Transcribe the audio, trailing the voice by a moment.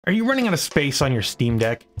Are you running out of space on your Steam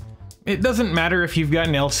Deck? It doesn't matter if you've got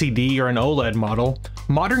an LCD or an OLED model,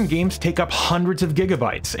 modern games take up hundreds of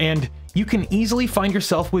gigabytes, and you can easily find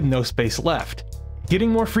yourself with no space left. Getting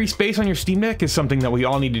more free space on your Steam Deck is something that we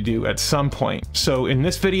all need to do at some point, so in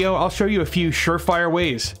this video I'll show you a few surefire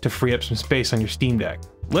ways to free up some space on your Steam Deck.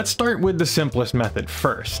 Let's start with the simplest method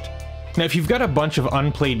first. Now if you've got a bunch of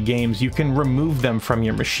unplayed games, you can remove them from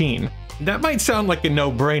your machine. That might sound like a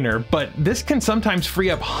no-brainer, but this can sometimes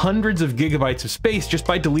free up hundreds of gigabytes of space just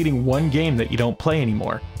by deleting one game that you don't play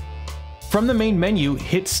anymore. From the main menu,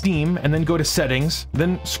 hit Steam and then go to Settings,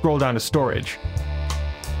 then scroll down to Storage.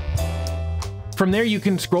 From there you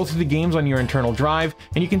can scroll through the games on your internal drive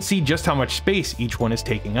and you can see just how much space each one is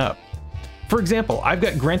taking up. For example, I've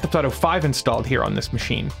got Grand Theft Auto 5 installed here on this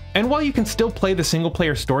machine, and while you can still play the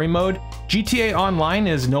single-player story mode, GTA Online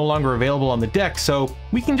is no longer available on the deck, so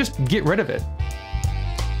we can just get rid of it.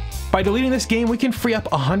 By deleting this game, we can free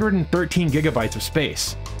up 113 gigabytes of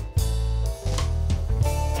space.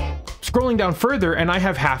 Scrolling down further, and I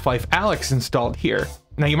have Half-Life Alyx installed here.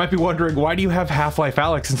 Now you might be wondering, why do you have Half-Life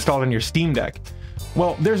Alyx installed on your Steam Deck?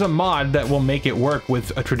 Well, there's a mod that will make it work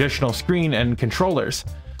with a traditional screen and controllers.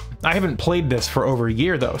 I haven't played this for over a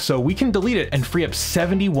year though, so we can delete it and free up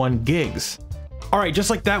 71 gigs. Alright,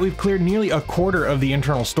 just like that, we've cleared nearly a quarter of the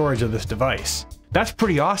internal storage of this device. That's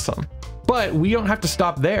pretty awesome. But we don't have to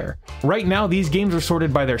stop there. Right now, these games are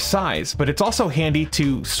sorted by their size, but it's also handy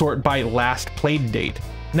to sort by last played date.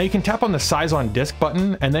 Now you can tap on the Size on Disk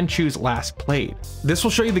button and then choose Last Played. This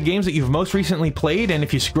will show you the games that you've most recently played, and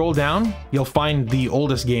if you scroll down, you'll find the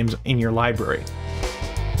oldest games in your library.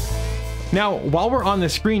 Now, while we're on the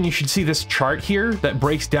screen, you should see this chart here that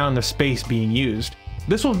breaks down the space being used.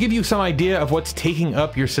 This will give you some idea of what's taking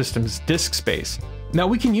up your system's disk space. Now,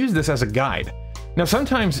 we can use this as a guide. Now,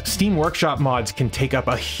 sometimes Steam Workshop mods can take up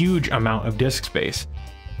a huge amount of disk space.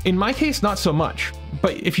 In my case, not so much,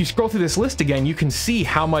 but if you scroll through this list again, you can see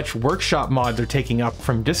how much Workshop mods are taking up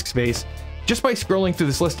from disk space just by scrolling through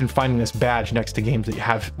this list and finding this badge next to games that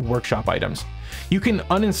have Workshop items. You can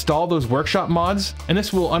uninstall those Workshop mods, and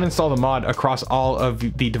this will uninstall the mod across all of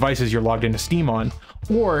the devices you're logged into Steam on,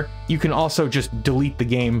 or you can also just delete the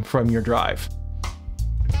game from your drive.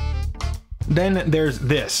 Then there's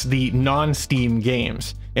this, the non-Steam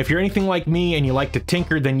games. If you're anything like me and you like to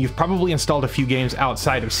tinker, then you've probably installed a few games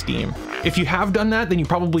outside of Steam. If you have done that, then you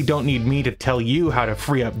probably don't need me to tell you how to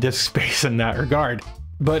free up disk space in that regard.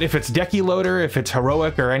 But if it's Decky Loader, if it's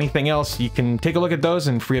Heroic, or anything else, you can take a look at those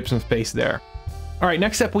and free up some space there. Alright,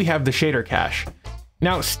 next up we have the shader cache.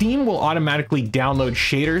 Now, Steam will automatically download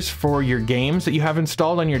shaders for your games that you have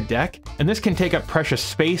installed on your deck, and this can take up precious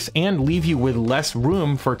space and leave you with less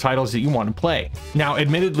room for titles that you want to play. Now,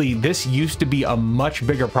 admittedly, this used to be a much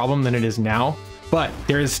bigger problem than it is now, but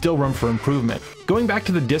there is still room for improvement. Going back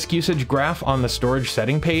to the disk usage graph on the storage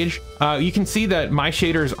setting page, you can see that my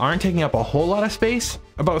shaders aren't taking up a whole lot of space,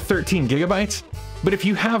 about 13 gigabytes, but if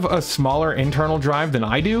you have a smaller internal drive than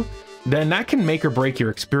I do, then that can make or break your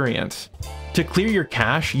experience. To clear your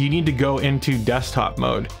cache, you need to go into desktop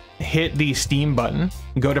mode, hit the Steam button,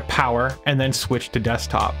 go to power, and then switch to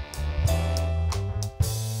desktop.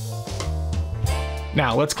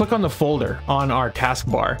 Now let's click on the folder on our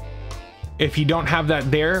taskbar. If you don't have that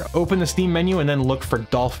there, open the Steam menu and then look for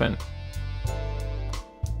Dolphin.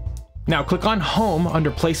 Now click on Home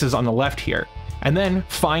under Places on the left here, and then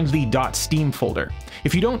find the .steam folder.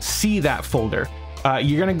 If you don't see that folder,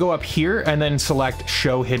 you're gonna go up here and then select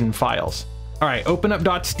Show Hidden Files. All right, open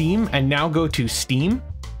up .steam and now go to Steam,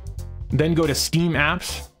 then go to Steam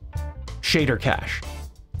Apps, Shader Cache.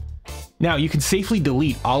 Now you can safely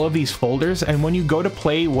delete all of these folders, and when you go to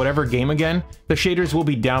play whatever game again, the shaders will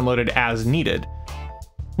be downloaded as needed.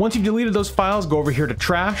 Once you've deleted those files, go over here to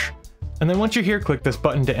Trash, and then once you're here, click this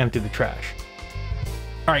button to empty the trash.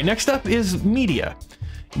 All right, next up is Media.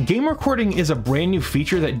 Game recording is a brand new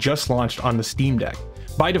feature that just launched on the Steam Deck.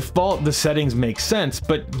 By default, the settings make sense,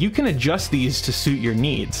 but you can adjust these to suit your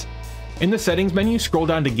needs. In the settings menu, scroll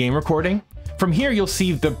down to game recording. From here, you'll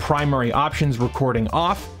see the primary options: recording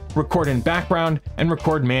off, record in background, and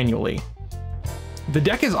record manually. The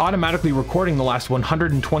deck is automatically recording the last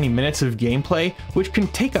 120 minutes of gameplay, which can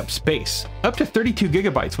take up space, up to 32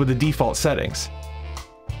 gigabytes with the default settings.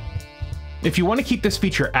 If you want to keep this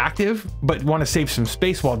feature active, but want to save some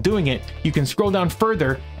space while doing it, you can scroll down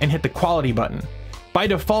further and hit the quality button. By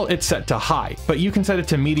default, it's set to high, but you can set it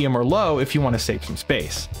to medium or low if you want to save some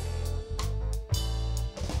space.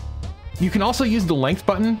 You can also use the length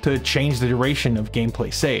button to change the duration of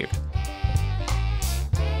gameplay saved.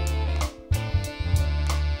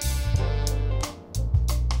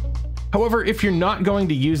 However, if you're not going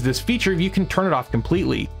to use this feature, you can turn it off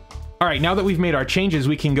completely. All right, now that we've made our changes,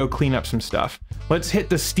 we can go clean up some stuff. Let's hit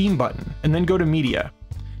the Steam button and then go to Media.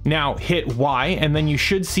 Now hit Y and then you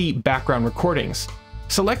should see background recordings.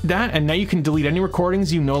 Select that and now you can delete any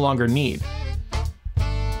recordings you no longer need.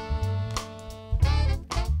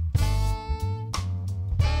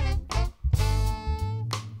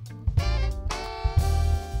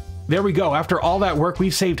 There we go. After all that work,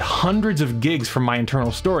 we've saved hundreds of gigs from my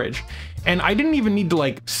internal storage. And I didn't even need to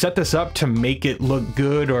like set this up to make it look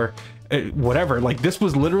good or whatever. Like this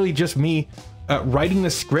was literally just me writing the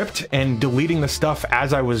script and deleting the stuff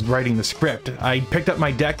as I was writing the script. I picked up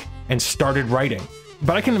my deck and started writing.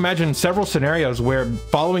 But I can imagine several scenarios where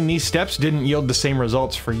following these steps didn't yield the same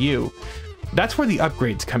results for you. That's where the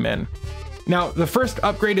upgrades come in. Now, the first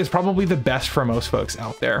upgrade is probably the best for most folks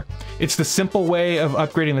out there. It's the simple way of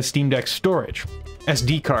upgrading the Steam Deck storage.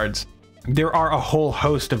 SD cards. There are a whole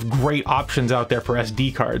host of great options out there for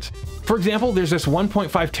SD cards. For example, there's this 1.5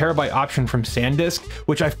 terabyte option from SanDisk,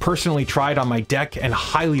 which I've personally tried on my deck and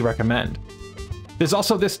highly recommend. There's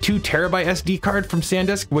also this 2 terabyte SD card from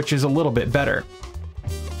SanDisk, which is a little bit better.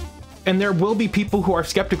 And there will be people who are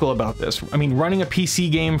skeptical about this. I mean, running a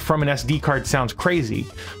PC game from an SD card sounds crazy,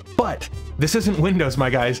 but this isn't Windows, my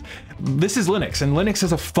guys. This is Linux, and Linux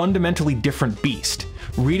is a fundamentally different beast.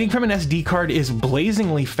 Reading from an SD card is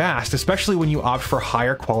blazingly fast, especially when you opt for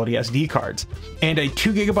higher quality SD cards. And a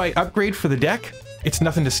 2 gigabyte upgrade for the deck, it's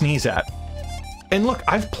nothing to sneeze at. And look,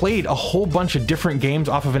 I've played a whole bunch of different games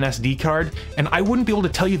off of an SD card, and I wouldn't be able to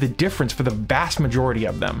tell you the difference for the vast majority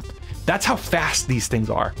of them. That's how fast these things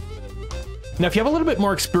are. Now, if you have a little bit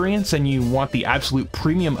more experience and you want the absolute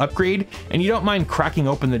premium upgrade, and you don't mind cracking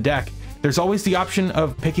open the deck, there's always the option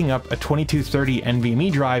of picking up a 2230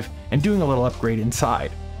 NVMe drive and doing a little upgrade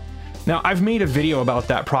inside. Now, I've made a video about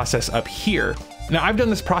that process up here. Now, I've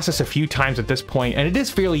done this process a few times at this point, and it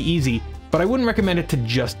is fairly easy, but I wouldn't recommend it to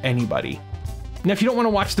just anybody. Now, if you don't want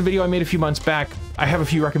to watch the video I made a few months back, I have a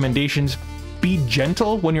few recommendations. Be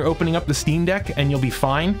gentle when you're opening up the Steam Deck and you'll be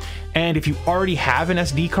fine. And if you already have an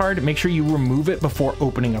SD card, make sure you remove it before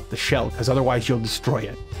opening up the shell, because otherwise you'll destroy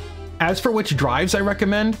it. As for which drives I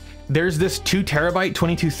recommend, there's this 2 terabyte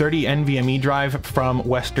 2230 NVMe drive from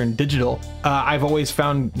Western Digital. I've always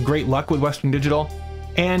found great luck with Western Digital.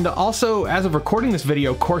 And also, as of recording this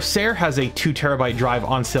video, Corsair has a 2 terabyte drive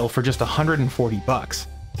on sale for just 140 bucks.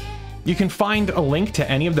 You can find a link to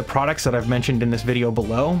any of the products that I've mentioned in this video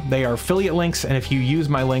below. They are affiliate links, and if you use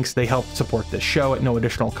my links, they help support this show at no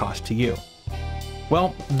additional cost to you.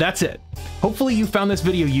 Well, that's it. Hopefully you found this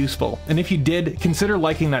video useful, and if you did, consider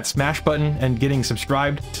liking that smash button and getting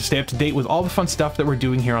subscribed to stay up to date with all the fun stuff that we're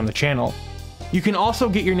doing here on the channel. You can also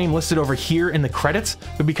get your name listed over here in the credits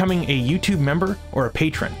by becoming a YouTube member or a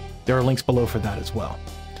patron. There are links below for that as well.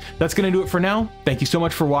 That's going to do it for now. Thank you so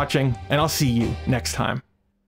much for watching, and I'll see you next time.